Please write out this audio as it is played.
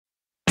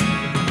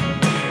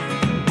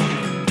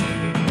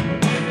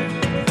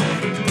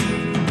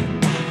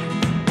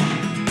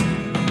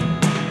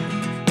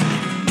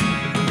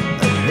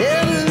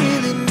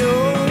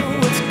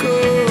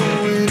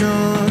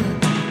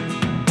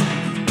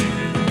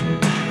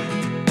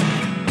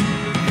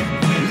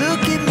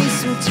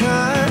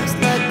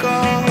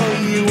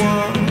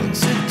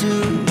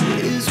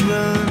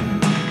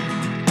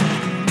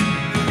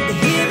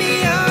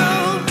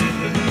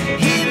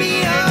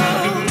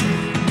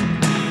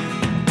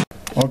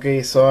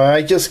Okay, so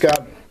I just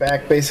got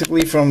back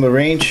basically from the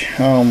range.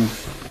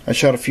 I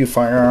shot a few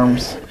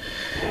firearms,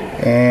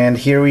 and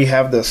here we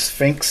have the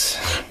Sphinx,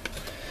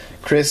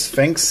 Kriss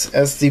Sphinx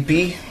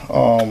SDP.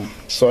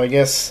 So I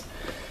guess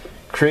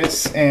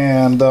Kriss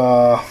and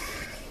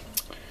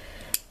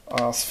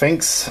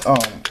Sphinx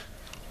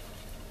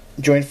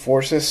joined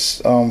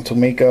forces to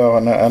make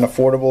an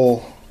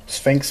affordable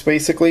Sphinx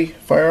basically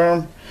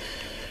firearm.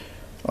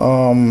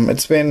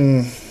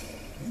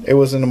 It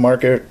was in the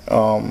market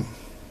a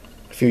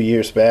few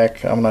years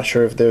back. I'm not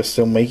sure if they're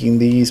still making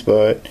these,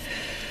 but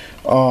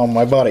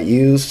I bought it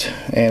used,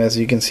 and as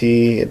you can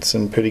see, it's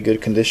in pretty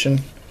good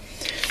condition.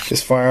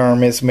 This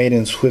firearm is made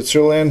in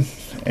Switzerland,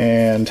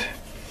 and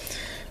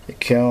it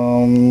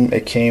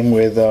came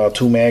with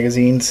 2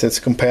 magazines. It's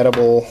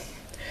compatible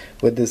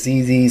with the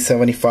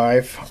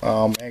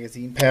ZZ75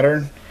 magazine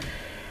pattern.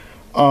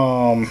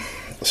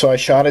 So I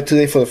shot it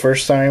today for the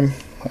first time.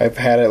 I've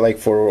had it like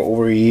for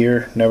over a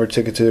year, never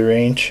took it to the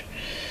range,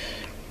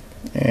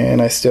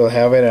 and I still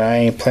have it, and I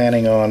ain't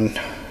planning on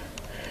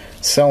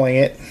selling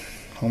it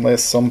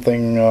unless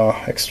something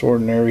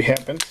extraordinary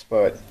happens.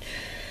 But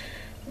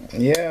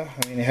yeah,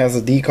 I mean, it has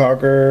a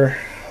decocker,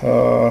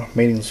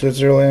 made in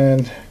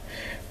Switzerland,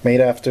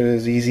 made after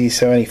the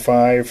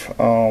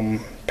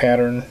ZZ75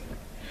 pattern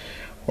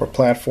or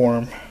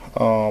platform.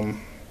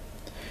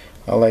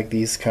 I like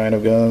these kind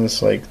of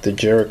guns, like the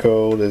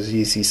Jericho, the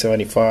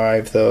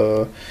ZC75,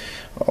 the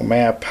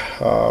map,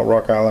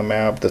 Rock Island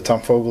map, the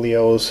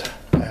Tanfoglios.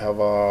 I have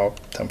a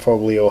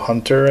Tanfoglio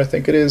Hunter, I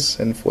think it is,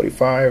 in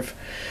 45.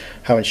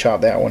 Haven't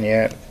shot that one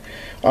yet.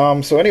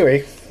 So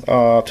anyway,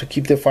 to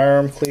keep the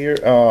firearm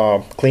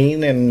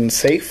clean and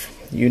safe,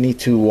 you need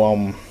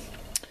to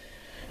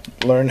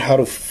learn how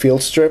to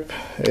field strip.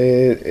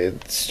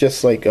 It's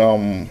just like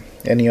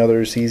any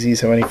other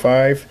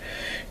ZZ75.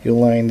 You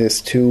line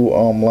these 2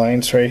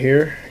 lines right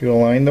here. You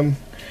align them,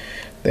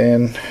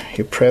 then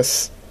you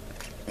press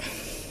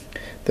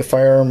the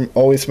firearm.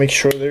 Always make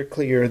sure they're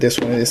clear. This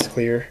one is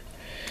clear,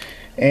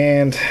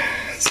 and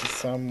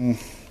since I'm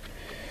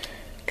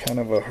kind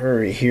of a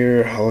hurry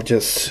here, I'll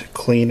just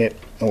clean it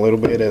a little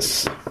bit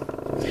as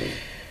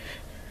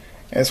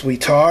we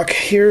talk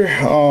here.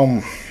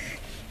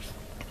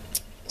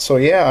 So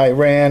yeah, I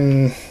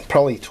ran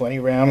probably 20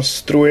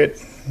 rounds through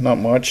it, not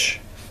much.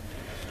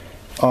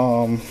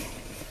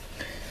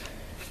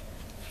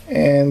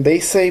 And they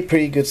say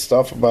pretty good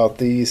stuff about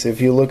these. If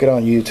you look it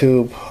on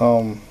YouTube,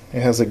 it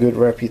has a good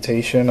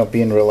reputation of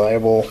being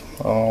reliable.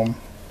 You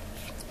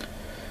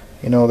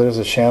know, there's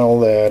a channel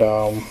that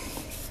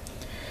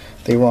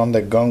they run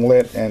the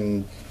Gunglet,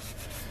 and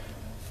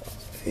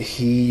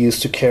he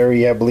used to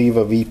carry, I believe,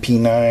 a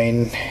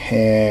VP9,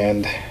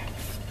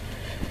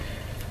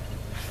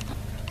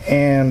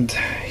 and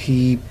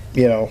he,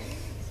 you know,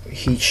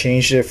 he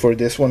changed it for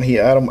this one.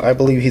 I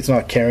believe he's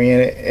not carrying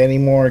it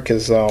anymore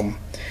because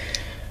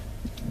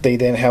they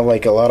didn't have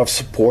like a lot of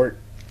support,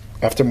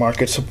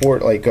 aftermarket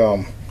support, like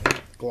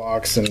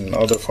Glocks and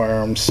other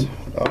firearms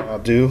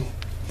do.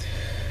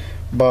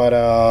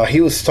 But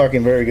he was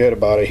talking very good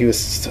about it. He was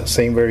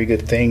saying very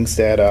good things,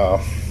 that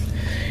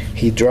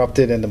he dropped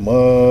it in the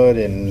mud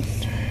and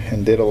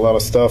did a lot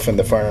of stuff, and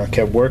the firearm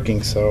kept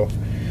working. So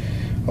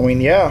I mean,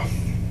 yeah,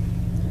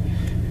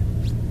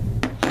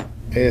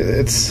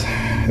 it's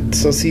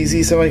a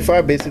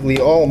CZ75, basically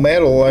all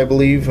metal, I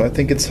believe. I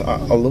think it's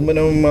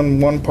aluminum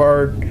on one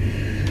part.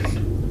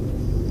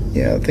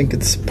 Yeah, I think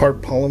it's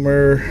part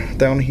polymer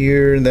down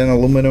here, and then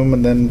aluminum,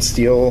 and then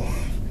steel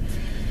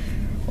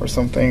or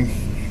something.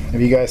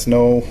 If you guys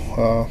know,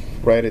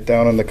 write it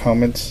down in the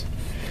comments.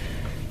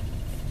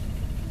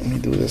 Let me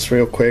do this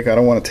real quick. I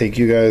don't want to take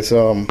you guys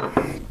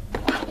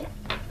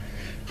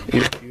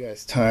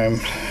time,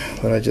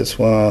 but I just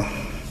want to,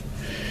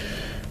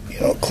 you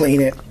know,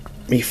 clean it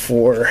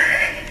before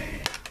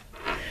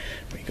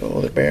we go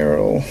to the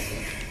barrel.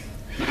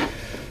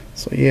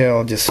 So yeah,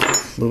 I'll just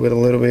move it a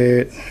little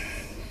bit.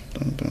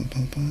 Dun, dun,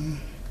 dun,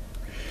 dun.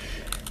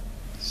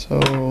 So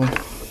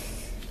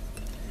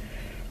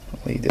I'll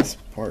leave this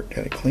part,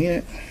 gotta clean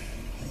it.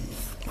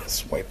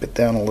 Just wipe it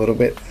down a little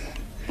bit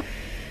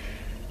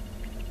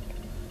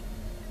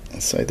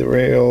inside the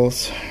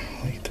rails.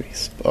 Like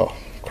oh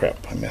crap,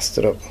 I messed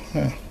it up.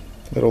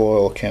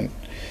 Little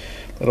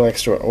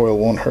extra oil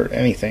won't hurt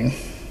anything,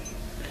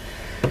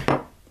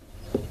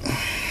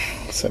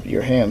 except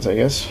your hands, I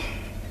guess.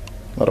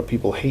 A lot of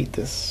people hate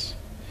this,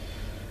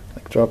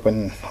 like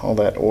dropping all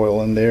that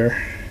oil in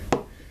there.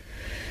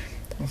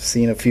 I've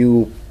seen a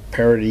few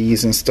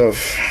parodies and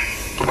stuff,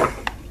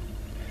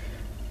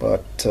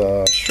 but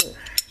sure.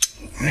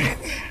 Right.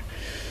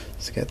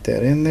 Let's get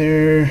that in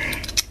there.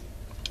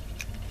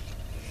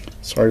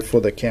 Sorry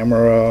for the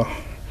camera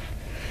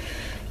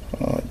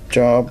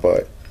job,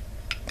 but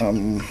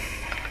I'm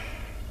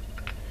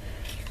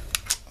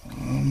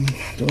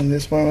doing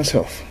this by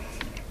myself.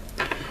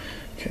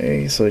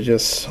 Okay, so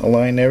just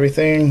align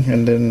everything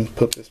and then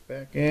put this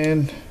back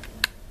in.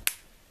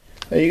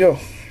 There you go.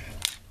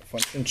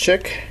 Function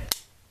check.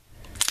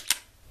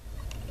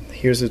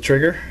 Here's the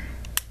trigger.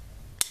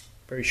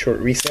 Very short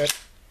reset.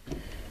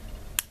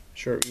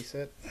 short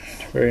reset.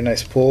 Very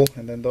nice pull,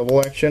 and then double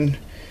action.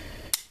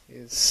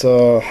 It's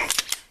not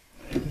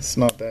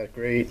that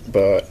great,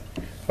 but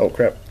oh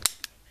crap,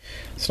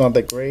 it's not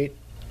that great.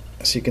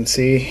 As you can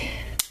see,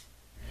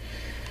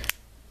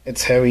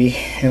 it's heavy,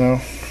 you know.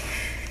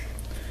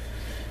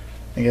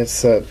 I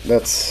guess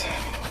that's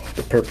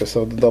the purpose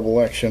of the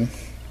double action.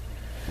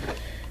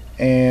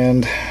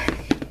 And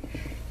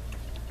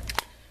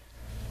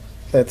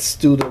let's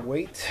do the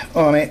weight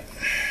on it.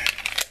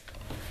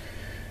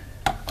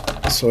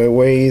 So it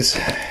weighs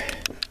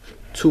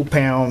 2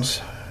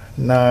 pounds,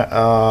 2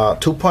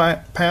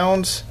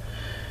 pounds,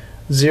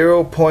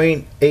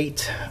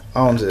 0.8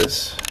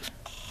 ounces.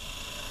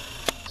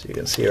 So you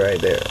can see right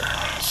there.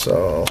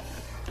 So,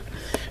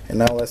 and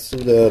now let's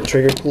do the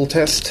trigger pull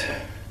test.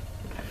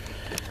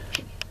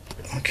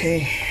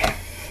 Okay.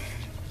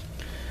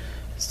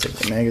 Let's take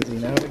the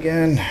magazine out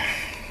again.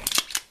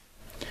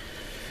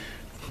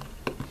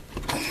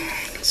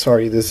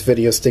 Sorry, this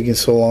video is taking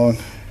so long.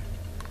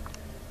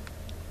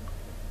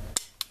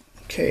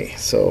 Okay,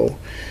 so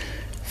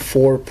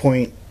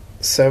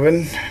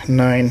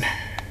 4.79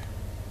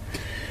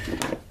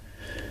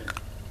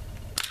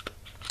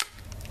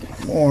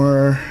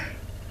 more,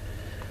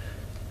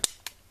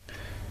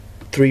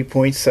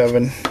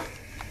 3.7,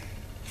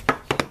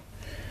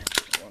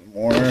 one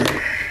more,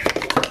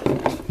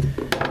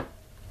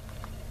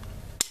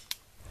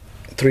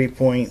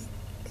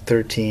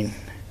 3.13.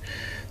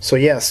 So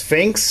yeah,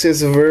 Sphinx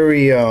is a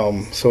very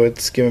so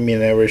it's giving me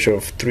an average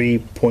of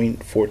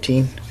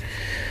 3.14.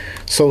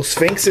 So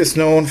Sphinx is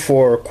known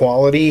for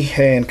quality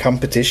and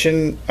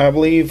competition, I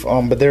believe,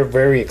 but they're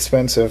very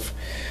expensive.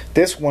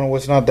 This one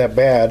was not that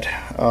bad.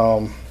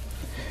 It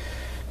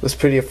was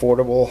pretty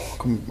affordable.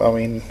 I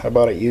mean, I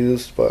bought it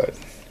used, but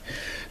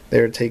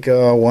there, take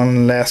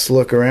one last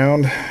look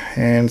around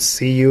and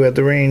see you at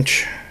the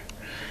range.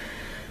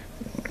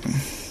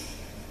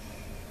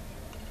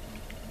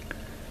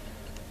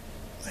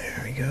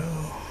 There we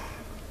go.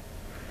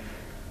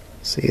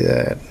 See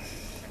that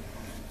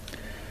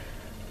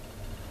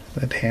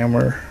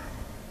hammer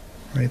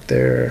right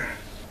there.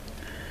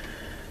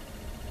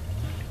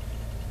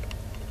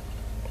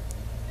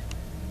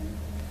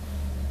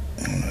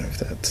 I don't know if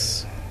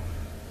that's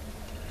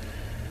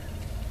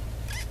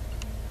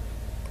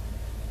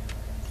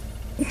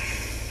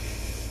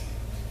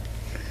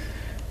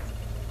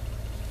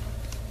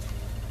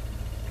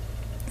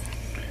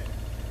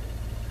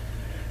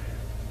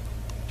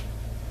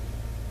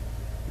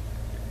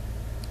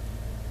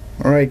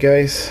Alright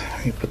guys,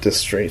 let me put this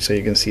straight so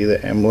you can see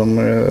the emblem,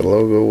 the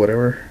logo,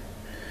 whatever.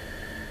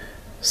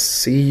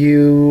 See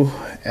you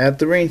at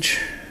the range.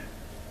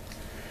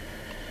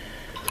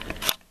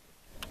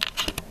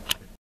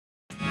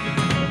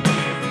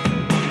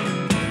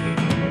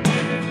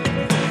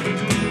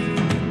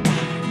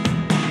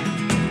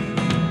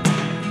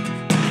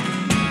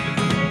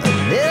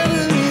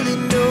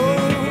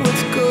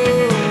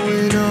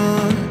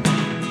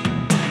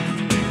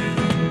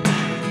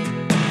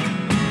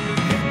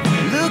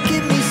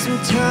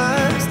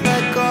 Sometimes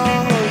like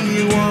all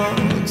you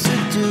want to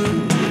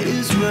do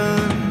is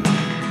run.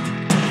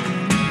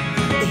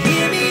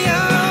 Hear me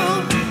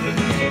out,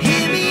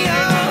 hear me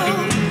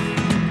out.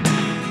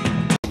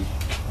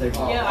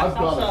 Yeah, I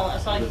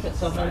saw you put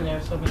some in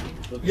there, so maybe.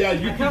 Yeah,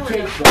 you can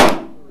take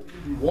some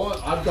if you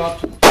want. I've got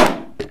some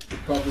to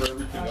cover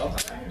everything up.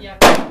 Yeah,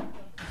 this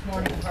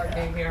morning was a hard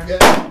day here.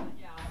 Yeah.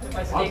 If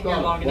I stay here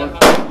long enough,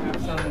 I'll grab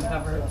some and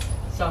cover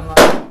some.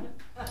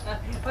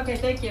 Okay,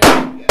 thank you.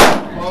 No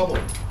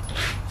problem.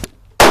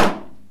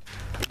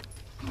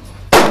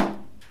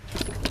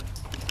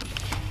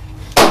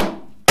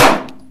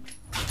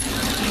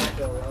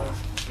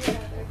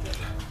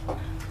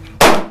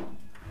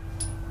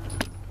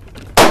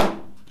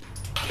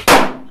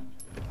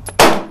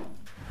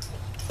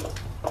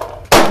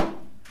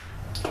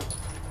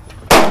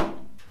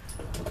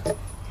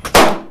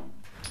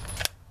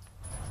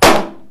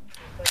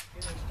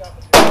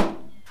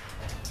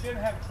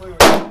 Didn't have a clue.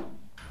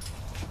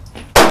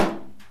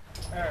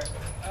 Alright.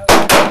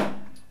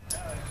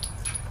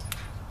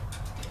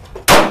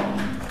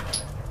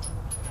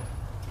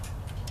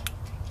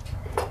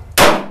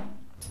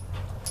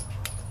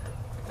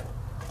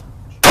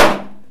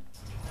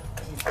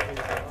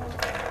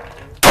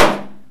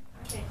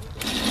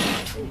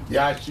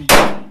 Yeah, I see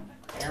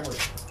hammer.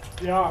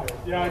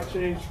 Yeah, I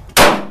changed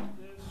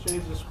this,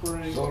 changed the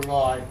spring. So did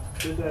I.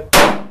 Did that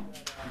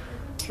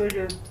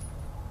trigger.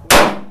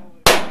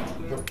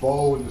 The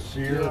bow and the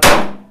sear.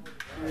 Yeah,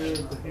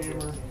 the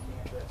hammer.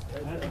 I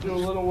had to do a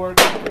little work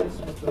with this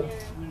with the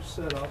new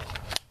setup.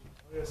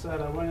 Like I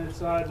said, I went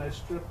inside and I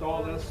stripped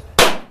all this,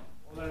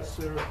 all that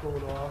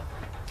Cerakote off.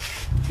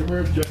 Come here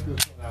and check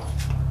this one out.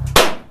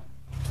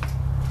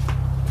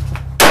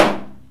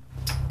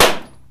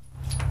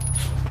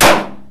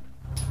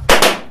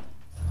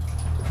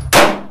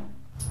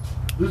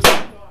 This is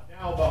not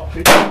now about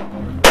 50.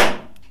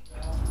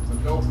 But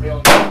no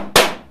real.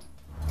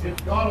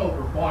 It's got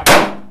over 5.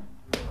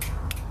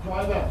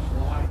 Try that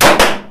slide.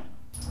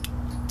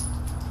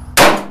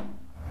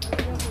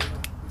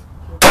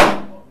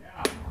 Oh,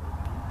 yeah.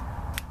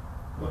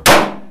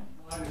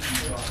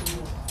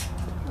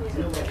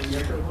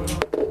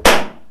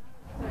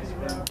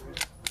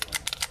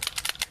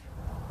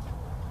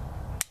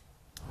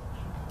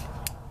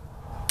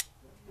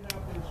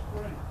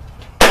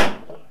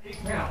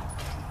 Count.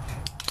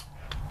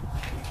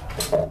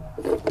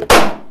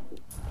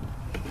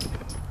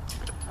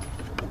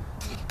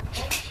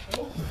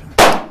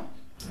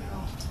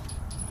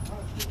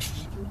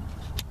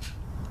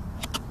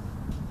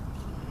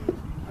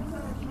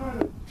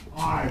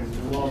 I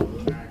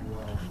love it.